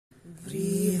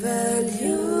Hey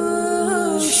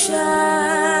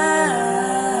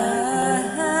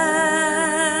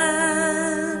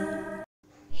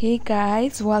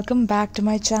guys, welcome back to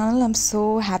my channel. I'm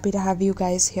so happy to have you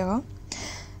guys here.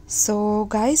 So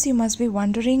guys, you must be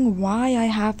wondering why I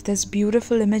have this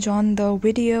beautiful image on the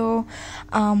video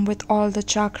with all the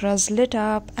chakras lit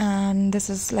up, and this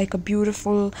is like a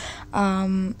beautiful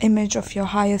image of your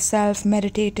higher self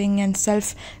meditating and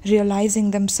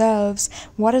self-realizing themselves.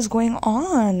 What is going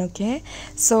on? Okay,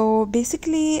 so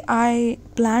basically I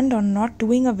planned on not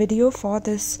doing a video for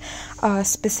this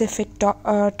specific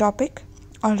topic.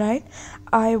 Alright,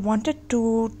 I wanted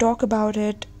to talk about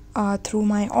it through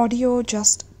my audio,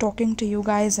 just talking to you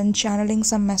guys and channeling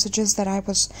some messages that I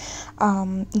was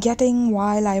getting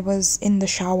while I was in the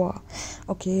shower.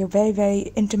 Okay, a very,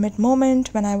 very intimate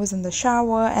moment when I was in the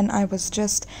shower, and I was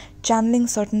just channeling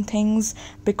certain things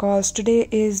because today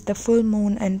is the full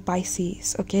moon in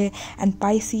Pisces. Okay, and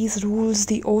Pisces rules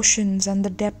the oceans and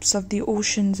the depths of the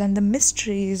oceans and the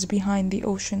mysteries behind the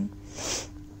ocean.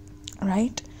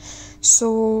 Right?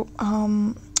 So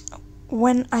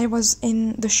when I was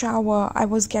in the shower, I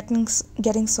was getting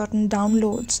certain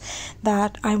downloads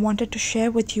that I wanted to share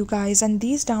with you guys, and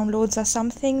these downloads are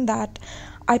something that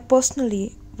I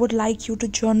personally would like you to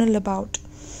journal about,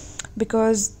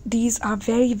 because these are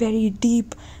very, very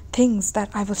deep things that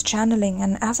I was channeling.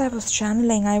 And as I was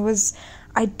channeling,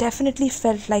 I definitely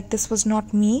felt like this was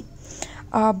not me.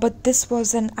 But this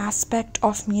was an aspect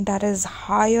of me that is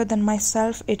higher than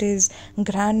myself. It is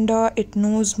grander, it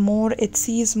knows more, it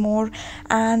sees more,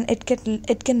 and it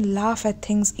can laugh at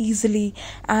things easily,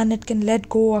 and it can let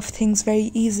go of things very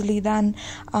easily than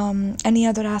any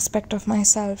other aspect of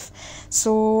myself.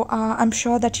 So I'm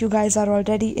sure that you guys are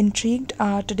already intrigued.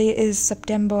 Today is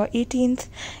September 18th.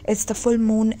 It's the full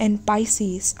moon in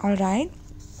Pisces. Alright,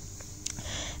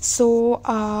 so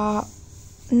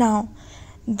now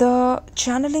the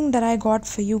channeling that I got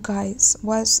for you guys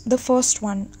was the first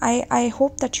one. I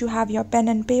hope that you have your pen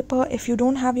and paper. If you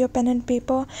don't have your pen and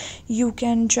paper, you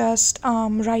can just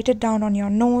write it down on your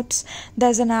notes.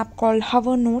 There's an app called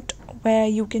Hovernote where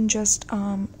you can just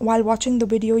while watching the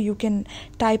video, you can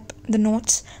type the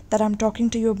notes that I'm talking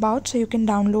to you about. So you can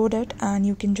download it and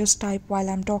you can just type while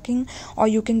I'm talking, or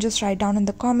you can just write down in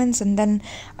the comments and then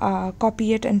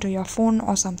copy it into your phone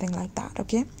or something like that.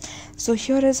 Okay, so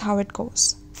here is how it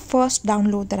goes. First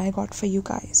download that I got for you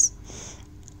guys.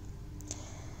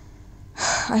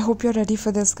 I hope you're ready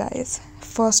for this, guys.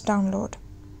 First download.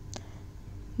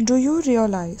 Do you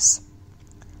realize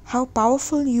how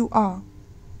powerful you are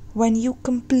when you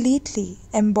completely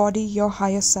embody your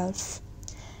higher self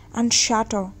and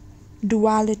shatter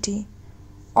duality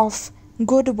of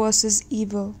good versus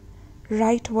evil,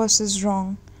 right versus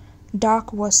wrong,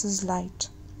 dark versus light?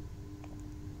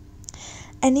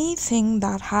 Anything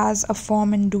that has a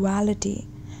form in duality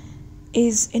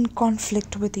is in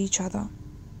conflict with each other.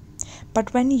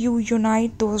 But when you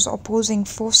unite those opposing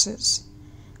forces,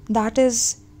 that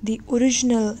is the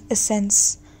original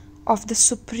essence of the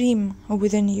supreme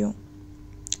within you,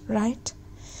 right?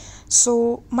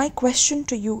 So my question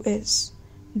to you is,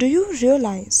 do you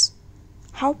realize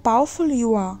how powerful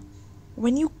you are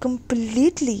when you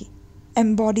completely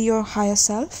embody your higher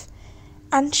self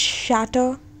and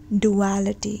shatter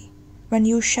duality, when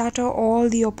you shatter all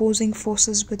the opposing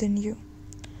forces within you?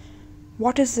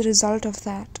 What is the result of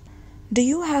that? Do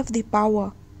you have the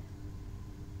power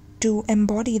to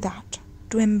embody that,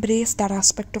 to embrace that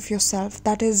aspect of yourself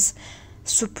that is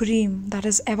supreme, that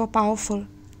is ever powerful,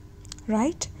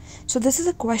 right? So this is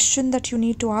a question that you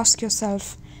need to ask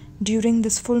yourself during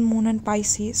this full moon in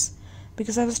Pisces,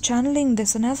 because I was channeling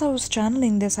this, and as I was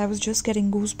channeling this, I was just getting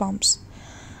goosebumps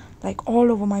like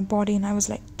all over my body, and I was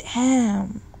like,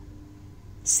 damn,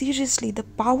 seriously, the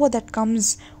power that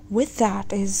comes with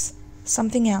that is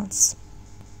something else.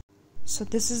 So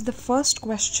this is the first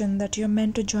question that you're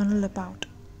meant to journal about.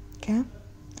 Okay,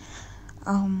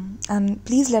 and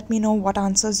please let me know what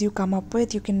answers you come up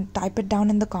with. You can type it down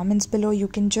in the comments below. You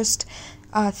can just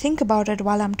think about it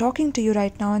while I'm talking to you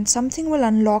right now, and something will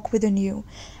unlock within you,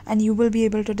 and you will be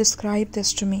able to describe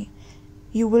this to me.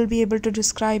 You will be able to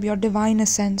describe your divine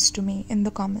essence to me in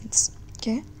the comments.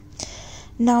 Okay,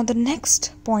 now the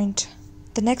next point,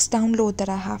 the next download that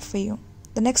I have for you,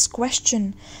 the next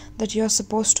question that you're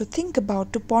supposed to think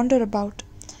about, to ponder about,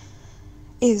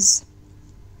 is,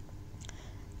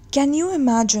 can you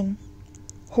imagine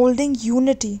holding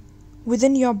unity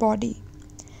within your body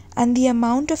and the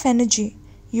amount of energy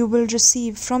you will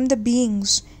receive from the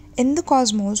beings in the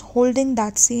cosmos holding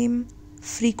that same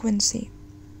frequency?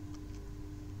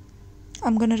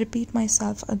 I'm going to repeat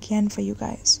myself again for you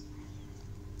guys.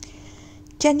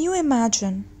 Can you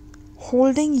imagine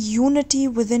holding unity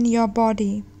within your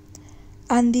body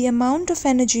and the amount of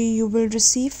energy you will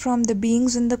receive from the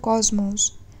beings in the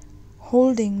cosmos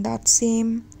holding that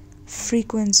same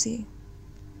frequency?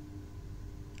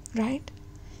 Right?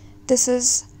 This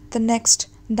is the next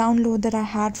download that I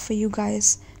had for you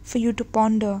guys, for you to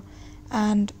ponder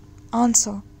and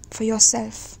answer for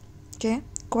yourself. Okay?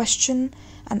 Question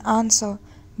and answer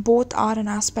both are an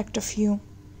aspect of you.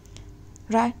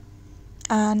 Right?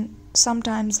 And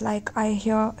sometimes, like I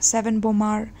hear Sevan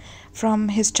Bomar from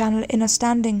his channel Inner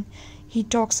Standing, he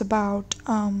talks about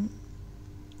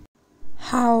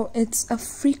how it's a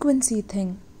frequency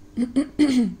thing.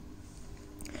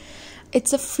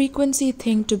 It's a frequency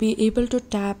thing to be able to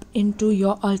tap into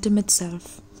your ultimate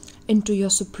self, into your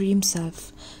supreme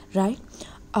self, right?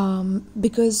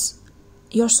 Because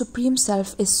your supreme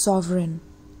self is sovereign.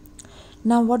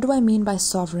 Now, what do I mean by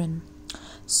sovereign?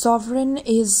 Sovereign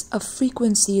is a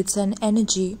frequency, it's an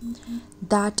energy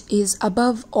that is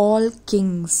above all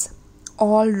kings,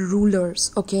 all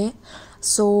rulers, okay?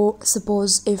 So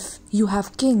suppose if you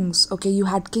have kings, okay, you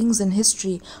had kings in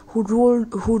history who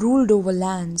ruled over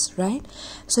lands, right?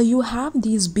 So you have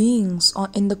these beings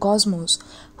in the cosmos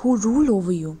who rule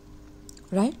over you,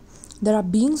 right? There are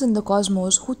beings in the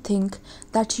cosmos who think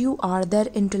that you are their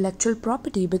intellectual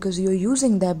property because you're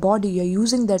using their body, you're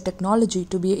using their technology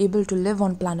to be able to live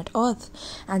on planet Earth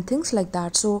and things like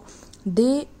that. So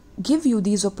they give you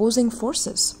these opposing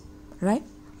forces, right?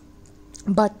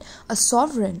 But a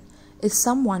sovereign is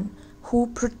someone who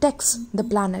protects the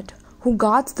planet, who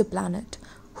guards the planet,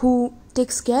 who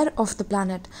takes care of the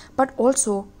planet, but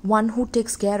also one who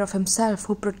takes care of himself,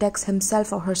 who protects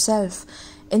himself or herself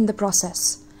in the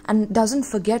process, and doesn't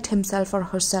forget himself or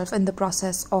herself in the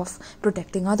process of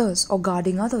protecting others or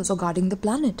guarding the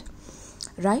planet,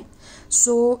 right?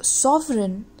 So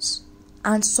sovereigns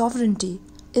and sovereignty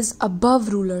is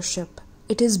above rulership.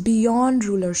 It is beyond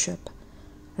rulership,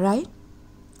 right?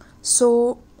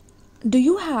 So do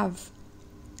you have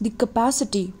the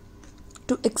capacity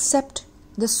to accept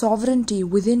the sovereignty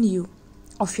within you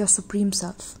of your supreme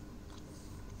self?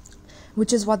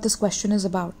 Which is what this question is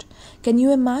about. Can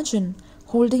you imagine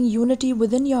holding unity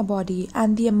within your body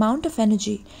and the amount of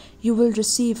energy you will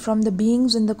receive from the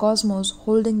beings in the cosmos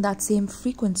holding that same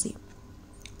frequency?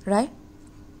 Right?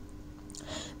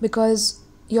 Because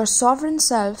your sovereign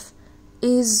self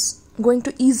is going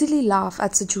to easily laugh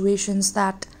at situations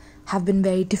that have been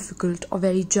very difficult or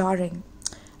very jarring,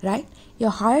 right? Your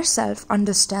higher self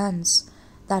understands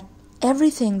that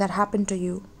everything that happened to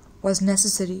you was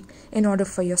necessary in order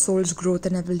for your soul's growth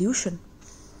and evolution,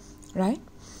 right?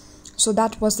 So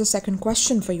that was the second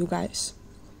question for you guys.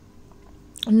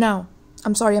 Now,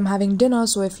 I'm sorry, I'm having dinner,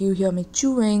 so if you hear me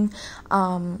chewing,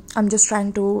 I'm just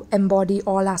trying to embody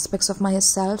all aspects of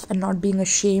myself and not being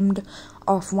ashamed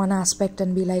of one aspect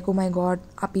and be like, oh my god,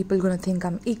 are people gonna think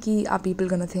I'm icky? Are people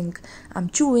gonna think I'm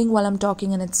chewing while I'm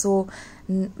talking and it's so,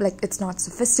 like, it's not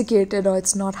sophisticated or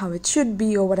it's not how it should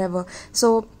be or whatever.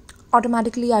 So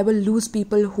automatically I will lose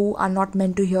people who are not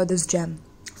meant to hear this gem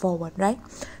forward, right?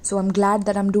 So I'm glad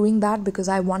that I'm doing that because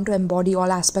I want to embody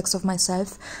all aspects of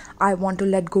myself. I want to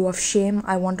let go of shame.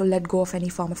 I want to let go of any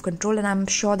form of control, and I'm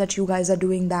sure that you guys are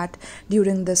doing that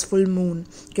during this full moon.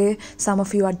 Okay, some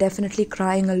of you are definitely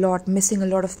crying a lot, missing a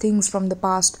lot of things from the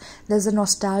past. There's a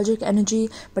nostalgic energy,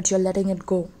 but you're letting it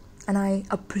go, and I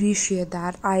appreciate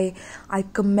that. I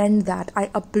commend that.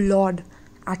 I applaud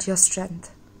at your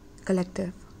strength,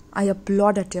 collective. I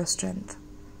applaud at your strength.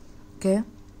 Okay.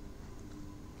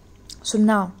 So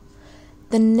now,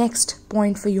 the next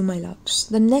point for you, my loves,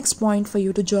 the next point for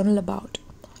you to journal about,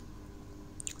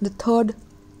 the third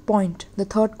point, the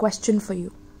third question for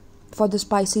you, for this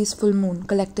Pisces full moon,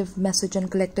 collective message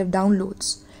and collective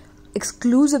downloads,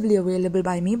 exclusively available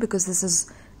by me because this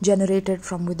is generated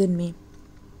from within me,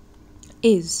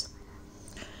 is,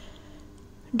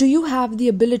 do you have the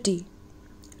ability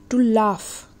to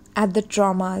laugh at the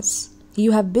traumas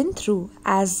you have been through,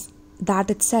 as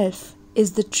that itself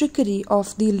is the trickery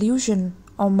of the illusion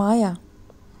or Maya?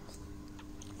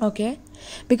 Okay?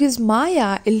 Because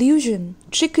Maya, illusion,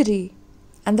 trickery,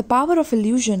 and the power of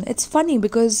illusion, it's funny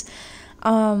because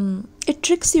it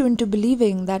tricks you into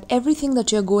believing that everything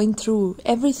that you're going through,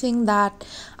 everything that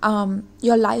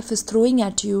your life is throwing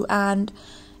at you, and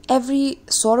every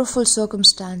sorrowful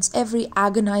circumstance, every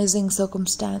agonizing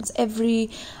circumstance, every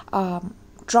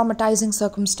traumatizing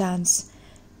circumstance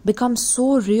becomes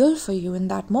so real for you in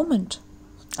that moment,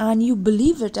 and you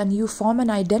believe it and you form an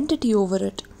identity over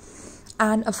it.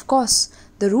 And of course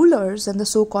the rulers and the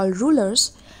so-called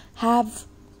rulers have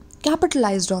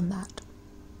capitalized on that,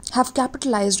 have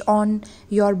capitalized on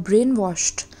your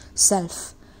brainwashed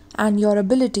self, and your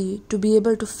ability to be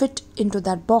able to fit into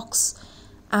that box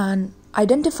and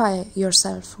identify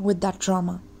yourself with that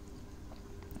trauma.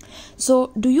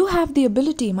 So, do you have the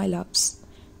ability, my loves,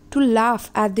 to laugh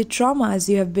at the traumas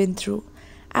you have been through,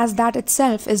 as that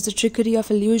itself is the trickery of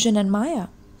illusion and Maya?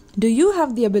 Do you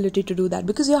have the ability to do that?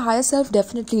 Because your higher self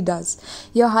definitely does.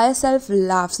 Your higher self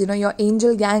laughs, your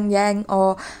angel gang,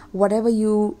 or whatever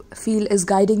you feel is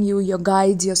guiding you, your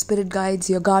guides, your spirit guides,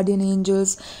 your guardian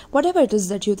angels, whatever it is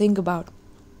that you think about,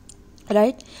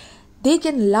 right? They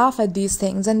can laugh at these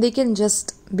things and they can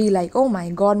just be like, oh my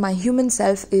God, my human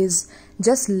self is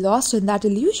just lost in that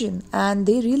illusion, and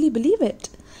they really believe it.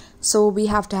 So we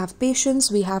have to have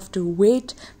patience, we have to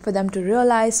wait for them to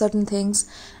realize certain things.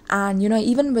 And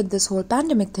even with this whole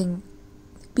pandemic thing,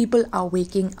 people are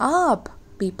waking up.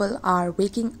 People are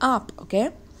waking up,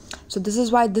 okay? So this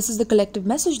is why this is the collective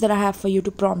message that I have for you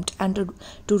to prompt and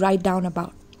to write down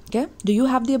about, okay? Do you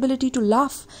have the ability to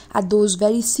laugh at those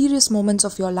very serious moments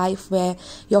of your life where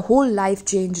your whole life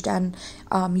changed and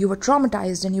you were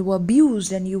traumatized and you were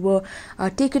abused and you were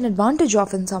taken advantage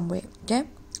of in some way, okay?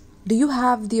 Do you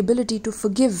have the ability to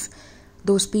forgive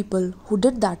those people who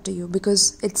did that to you?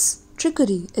 Because it's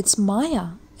trickery, it's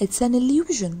Maya, it's an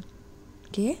illusion,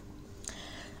 okay?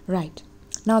 Right.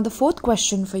 Now the fourth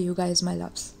question for you guys, my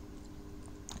loves,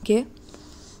 okay?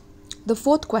 The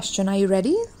fourth question, are you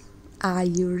ready? Are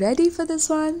you ready for this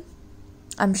one?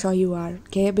 I'm sure you are,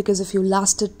 okay? Because if you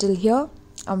lasted till here,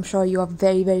 I'm sure you are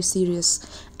very, very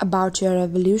serious about your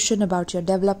evolution, about your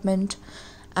development,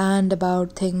 and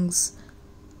about things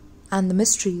and the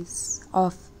mysteries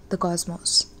of the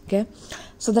cosmos, okay?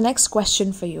 So the next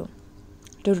question for you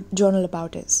to journal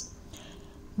about is,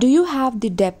 do you have the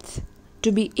depth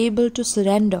to be able to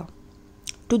surrender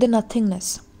to the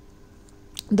nothingness,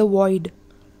 the void,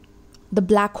 the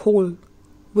black hole,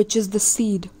 which is the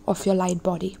seed of your light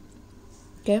body,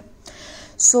 okay?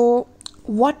 So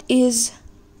what is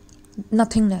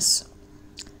nothingness?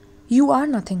 You are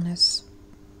nothingness,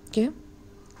 okay?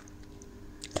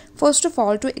 First of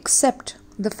all, to accept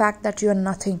the fact that you are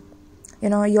nothing,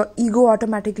 your ego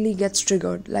automatically gets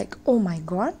triggered. Like, oh my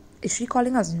God, is she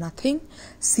calling us nothing?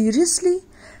 Seriously?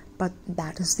 But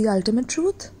that is the ultimate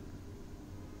truth.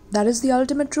 That is the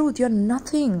ultimate truth. You're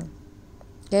nothing,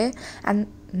 okay?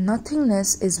 And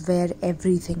nothingness is where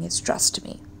everything is, trust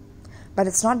me. But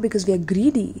it's not because we are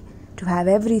greedy to have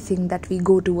everything that we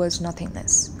go towards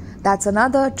nothingness. That's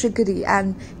another trickery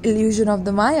and illusion of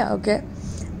the Maya, okay?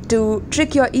 To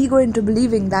trick your ego into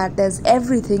believing that there's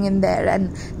everything in there,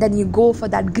 and then you go for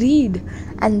that greed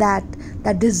and that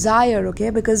desire, okay?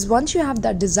 Because once you have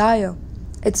that desire,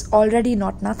 it's already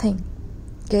not nothing,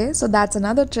 okay? So that's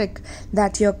another trick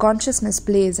that your consciousness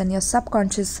plays and your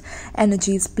subconscious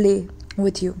energies play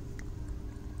with you,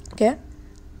 okay?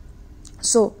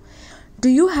 So do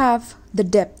you have the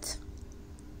depth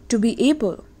to be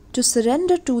able to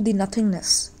surrender to the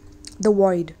nothingness, the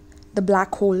void, the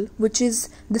black hole, which is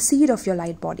the seed of your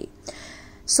light body?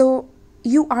 So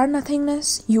you are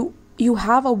nothingness, you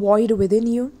have a void within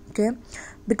you, okay?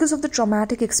 Because of the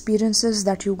traumatic experiences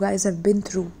that you guys have been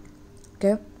through,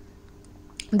 okay?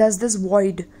 There's this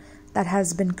void that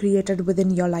has been created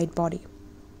within your light body.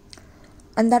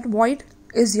 And that void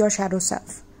is your shadow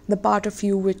self, the part of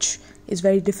you which is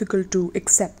very difficult to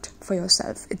accept for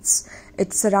yourself.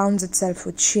 It surrounds itself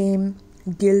with shame,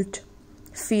 guilt,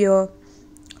 fear,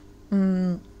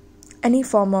 any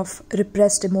form of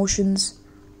repressed emotions,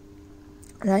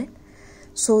 right?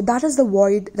 So that is the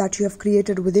void that you have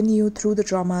created within you through the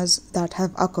traumas that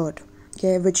have occurred,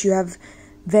 okay, which you have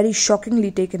very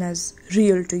shockingly taken as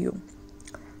real to you,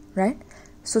 right?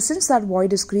 So since that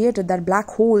void is created, that black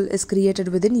hole is created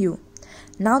within you.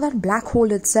 Now that black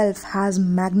hole itself has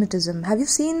magnetism. Have you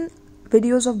seen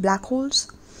videos of black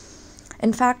holes?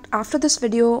 In fact, after this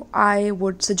video, I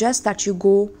would suggest that you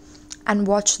go and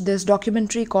watch this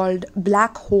documentary called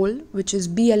Black Hole, which is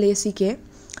BLACK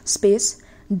space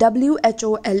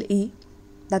WHOLE.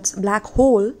 That's Black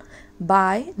Hole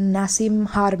by Nassim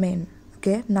Haramein.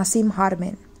 Okay, Nassim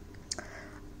Haramein.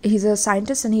 He's a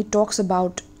scientist and he talks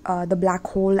about the black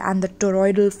hole and the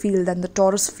toroidal field and the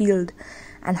torus field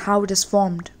and how it is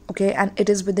formed. Okay, and it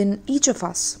is within each of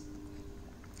us,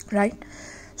 right?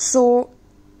 So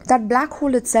that black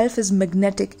hole itself is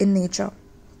magnetic in nature.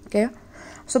 Okay,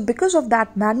 so because of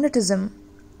that magnetism,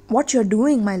 what you're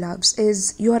doing, my loves,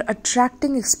 is you're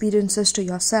attracting experiences to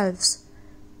yourselves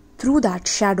through that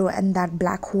shadow and that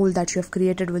black hole that you have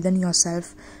created within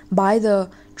yourself by the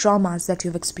traumas that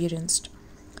you've experienced.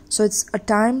 So it's a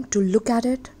time to look at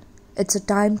it, it's a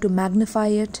time to magnify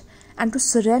it, and to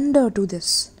surrender to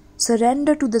this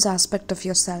aspect of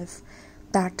yourself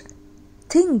that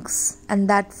thinks and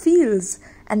that feels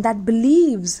and that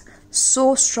believes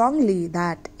so strongly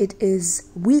that it is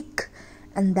weak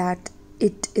and that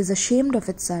it is ashamed of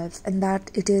itself and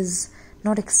that it is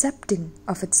not accepting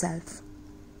of itself.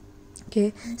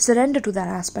 Okay, surrender to that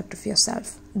aspect of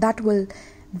yourself. That will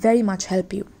very much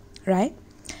help you, right?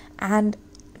 And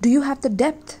do you have the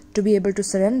depth to be able to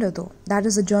surrender though? That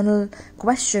is a journal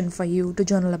question for you to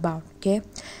journal about, okay?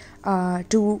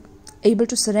 To able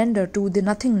to surrender to the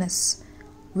nothingness,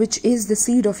 which is the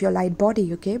seed of your light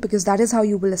body, okay? Because that is how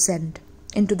you will ascend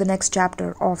into the next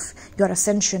chapter of your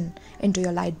ascension into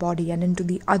your light body and into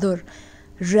the other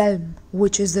realm,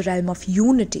 which is the realm of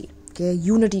unity, okay?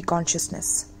 Unity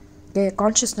consciousness, okay?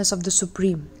 Consciousness of the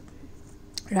Supreme,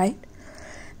 right?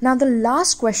 Now the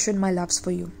last question, my loves,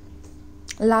 for you.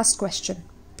 Last question,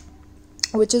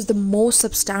 which is the most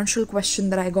substantial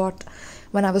question that I got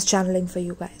when I was channeling for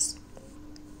you guys.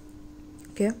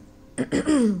 Okay.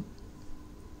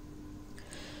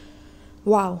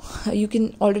 Wow, you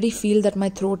can already feel that my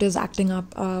throat is acting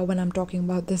up when I'm talking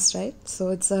about this, right? So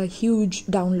it's a huge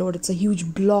download, it's a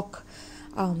huge block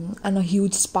and a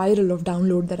huge spiral of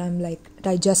download that I'm like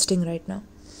digesting right now.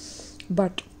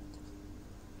 But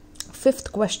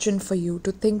fifth question for you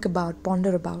to think about,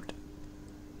 ponder about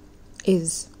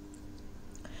is,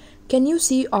 can you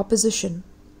see opposition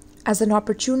as an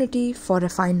opportunity for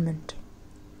refinement?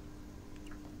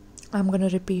 I'm going to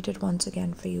repeat it once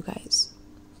again for you guys.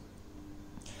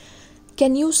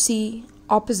 Can you see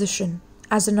opposition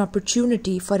as an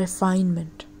opportunity for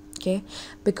refinement? Okay,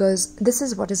 because this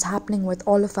is what is happening with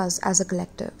all of us as a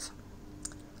collective.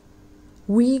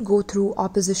 We go through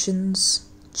oppositions,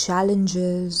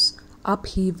 challenges,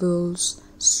 upheavals,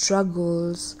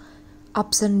 struggles,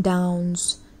 ups and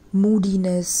downs,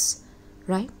 moodiness,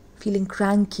 right? Feeling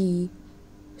cranky,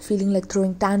 feeling like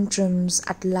throwing tantrums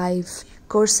at life,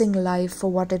 cursing life for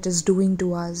what it is doing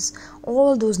to us.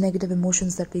 All those negative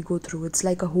emotions that we go through, it's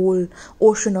like a whole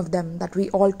ocean of them that we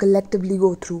all collectively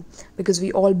go through, because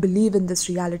we all believe in this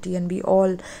reality and we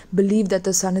all believe that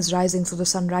the sun is rising, so the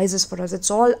sun rises for us.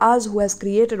 It's all us who has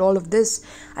created all of this.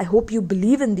 I hope you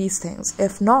believe in these things.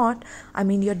 If not, I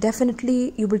mean, you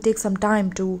will take some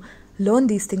time to learn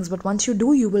these things, but once you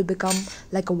do, you will become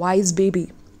like a wise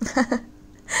baby.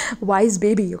 Wise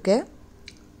baby, okay?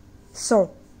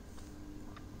 So,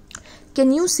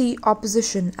 can you see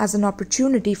opposition as an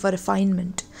opportunity for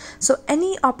refinement? So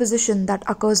any opposition that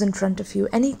occurs in front of you,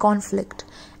 any conflict,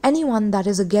 anyone that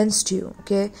is against you,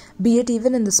 okay, be it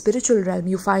even in the spiritual realm,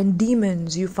 you find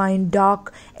demons, you find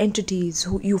dark entities,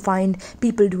 you find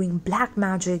people doing black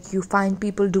magic, you find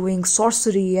people doing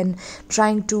sorcery and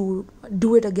trying to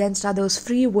do it against others'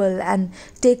 free will and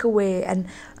take away, and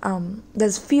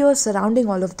there's fear surrounding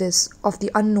all of this, of the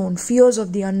unknown, fears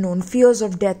of the unknown, fears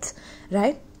of death,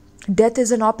 right? Death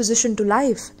is an opposition to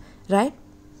life, right?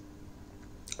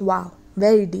 Wow,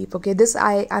 very deep. Okay, this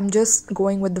I'm just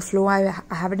going with the flow. I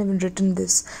haven't even written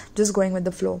this, just going with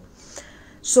the flow.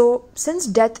 So since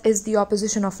death is the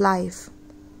opposition of life,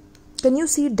 can you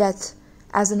see death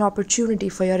as an opportunity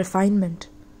for your refinement?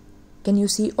 Can you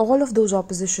see all of those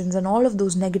oppositions and all of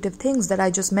those negative things that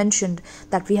I just mentioned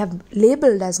that we have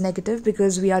labeled as negative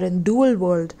because we are in dual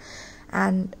world,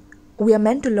 and we are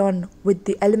meant to learn with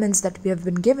the elements that we have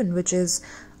been given, which is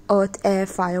earth, air,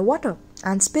 fire, water,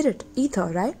 and spirit, ether,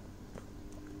 right?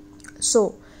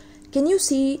 So, can you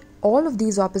see all of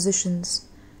these oppositions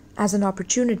as an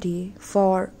opportunity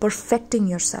for perfecting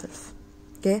yourself?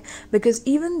 Okay? Because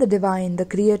even the divine, the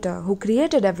creator, who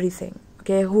created everything,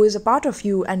 okay, who is a part of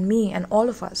you and me and all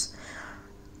of us,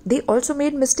 they also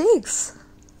made mistakes.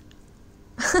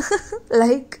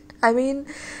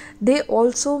 They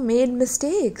also made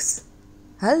mistakes.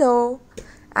 Hello.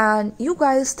 And you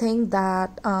guys think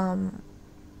that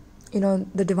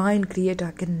the divine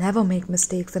creator can never make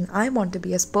mistakes and I want to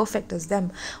be as perfect as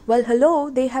them. Well,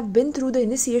 hello, they have been through the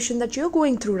initiation that you're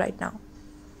going through right now.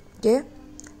 Okay?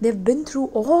 They've been through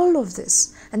all of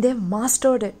this and they've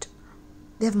mastered it.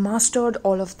 They've mastered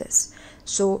all of this.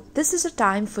 So this is a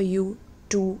time for you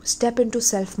to step into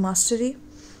self-mastery,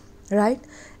 right?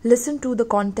 Listen to the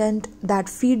content that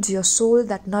feeds your soul,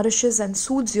 that nourishes and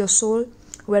soothes your soul.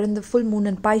 We're in the full moon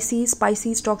in Pisces.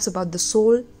 Pisces talks about the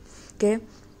soul, okay?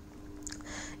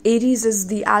 Aries is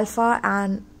the alpha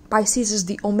and Pisces is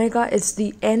the omega. It's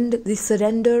the end, the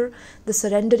surrender, the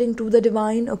surrendering to the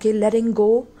divine, okay? Letting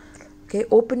go, okay?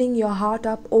 Opening your heart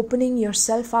up, opening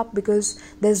yourself up, because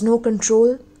there's no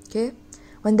control, okay?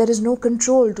 When there is no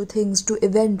control to things, to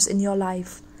events in your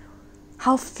life,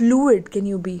 how fluid can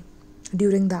you be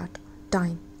during that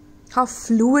time? How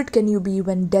fluid can you be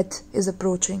when death is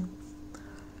approaching?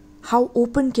 How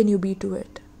open can you be to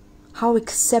it? How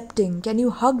accepting? Can you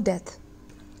hug death?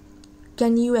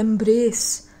 Can you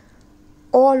embrace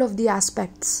all of the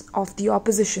aspects of the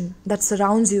opposition that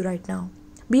surrounds you right now?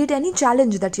 Be it any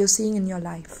challenge that you're seeing in your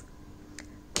life.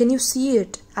 Can you see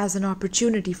it as an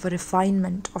opportunity for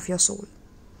refinement of your soul?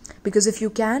 Because if you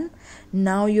can,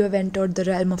 now you have entered the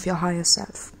realm of your higher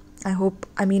self.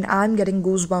 I'm getting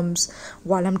goosebumps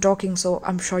while I'm talking, so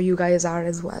I'm sure you guys are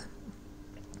as well.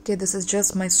 Okay, this is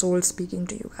just my soul speaking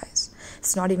to you guys.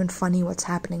 It's not even funny what's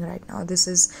happening right now. This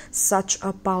is such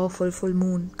a powerful full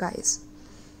moon, guys.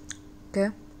 Okay?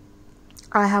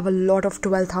 I have a lot of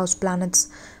 12th house planets.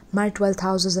 My 12th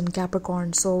house is in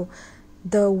Capricorn. So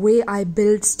the way I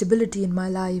build stability in my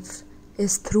life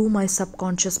is through my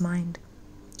subconscious mind.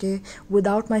 Okay?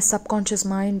 Without my subconscious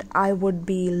mind, I would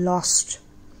be lost.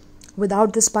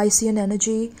 Without this Piscean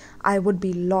energy, I would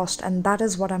be lost. And that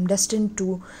is what I'm destined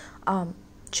to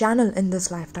channel in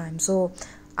this lifetime. So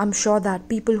I'm sure that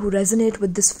people who resonate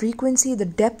with this frequency, the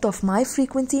depth of my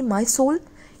frequency, my soul,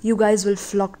 you guys will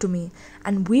flock to me.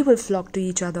 And we will flock to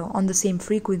each other on the same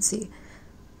frequency.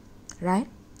 Right?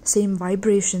 Same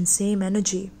vibration, same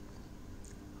energy.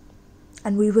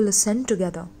 And we will ascend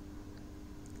together.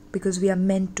 Because we are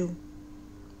meant to.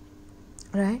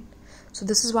 Right? So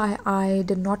this is why I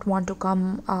did not want to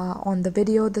come on the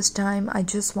video this time. I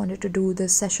just wanted to do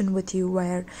this session with you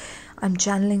where I'm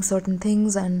channeling certain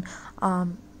things, and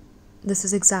this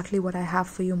is exactly what I have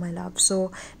for you, my love.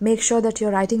 So make sure that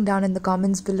you're writing down in the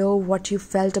comments below what you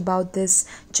felt about this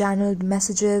channeled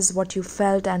messages, what you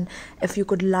felt, and if you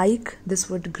could like, this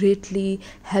would greatly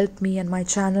help me and my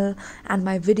channel and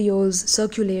my videos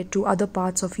circulate to other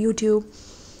parts of YouTube.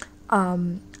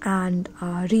 And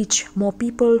reach more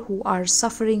people who are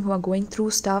suffering, who are going through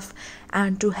stuff,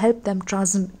 and to help them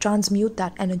transmute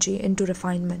that energy into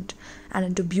refinement and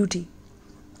into beauty.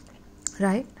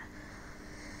 Right?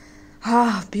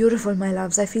 Beautiful, my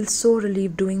loves. I feel so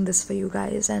relieved doing this for you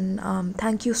guys, and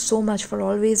thank you so much for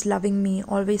always loving me,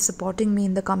 always supporting me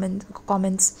in the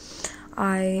comments.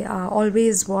 I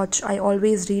always watch, I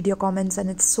always read your comments, and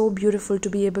it's so beautiful to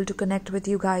be able to connect with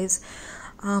you guys.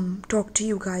 Talk to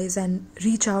you guys and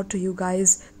reach out to you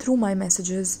guys through my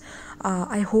messages.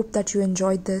 I hope that you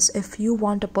enjoyed this. If you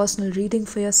want a personal reading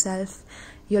for yourself,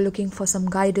 you're looking for some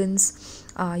guidance,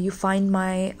 you find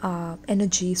my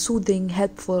energy soothing,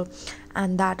 helpful,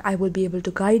 and that I will be able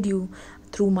to guide you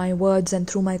through my words and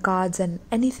through my cards and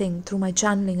anything, through my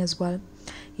channeling as well,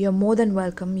 you're more than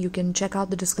welcome. You can check out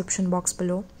the description box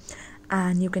below,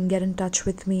 and you can get in touch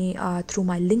with me through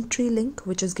my Linktree link,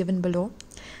 which is given below.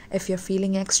 If you're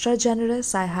feeling extra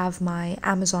generous, I have my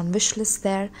Amazon wishlist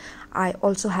there. I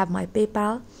also have my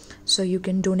PayPal, so you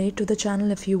can donate to the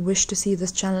channel if you wish to see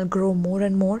this channel grow more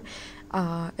and more.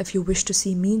 If you wish to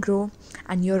see me grow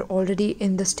and you're already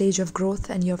in the stage of growth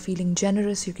and you're feeling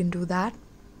generous, you can do that.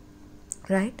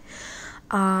 Right?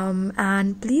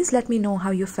 And please let me know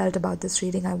how you felt about this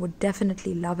reading. I would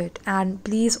definitely love it. And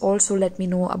please also let me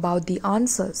know about the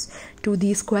answers to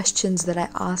these questions that I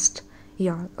asked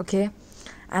here, okay?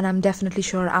 And I'm definitely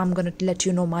sure I'm going to let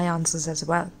you know my answers as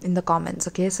well in the comments,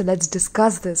 okay? So let's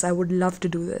discuss this. I would love to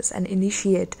do this and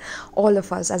initiate all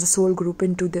of us as a soul group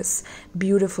into this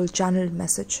beautiful channeled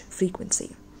message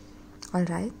frequency. All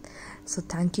right? So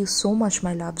thank you so much,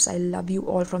 my loves. I love you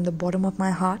all from the bottom of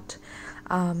my heart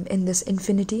in this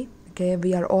infinity, okay?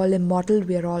 We are all immortal.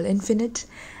 We are all infinite.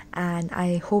 And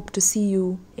I hope to see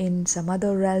you in some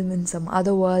other realm, in some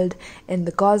other world, in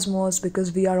the cosmos,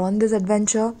 because we are on this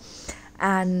adventure.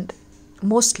 And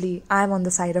mostly I'm on the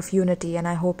side of unity, and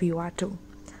I hope you are too.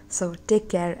 So take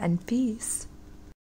care and peace.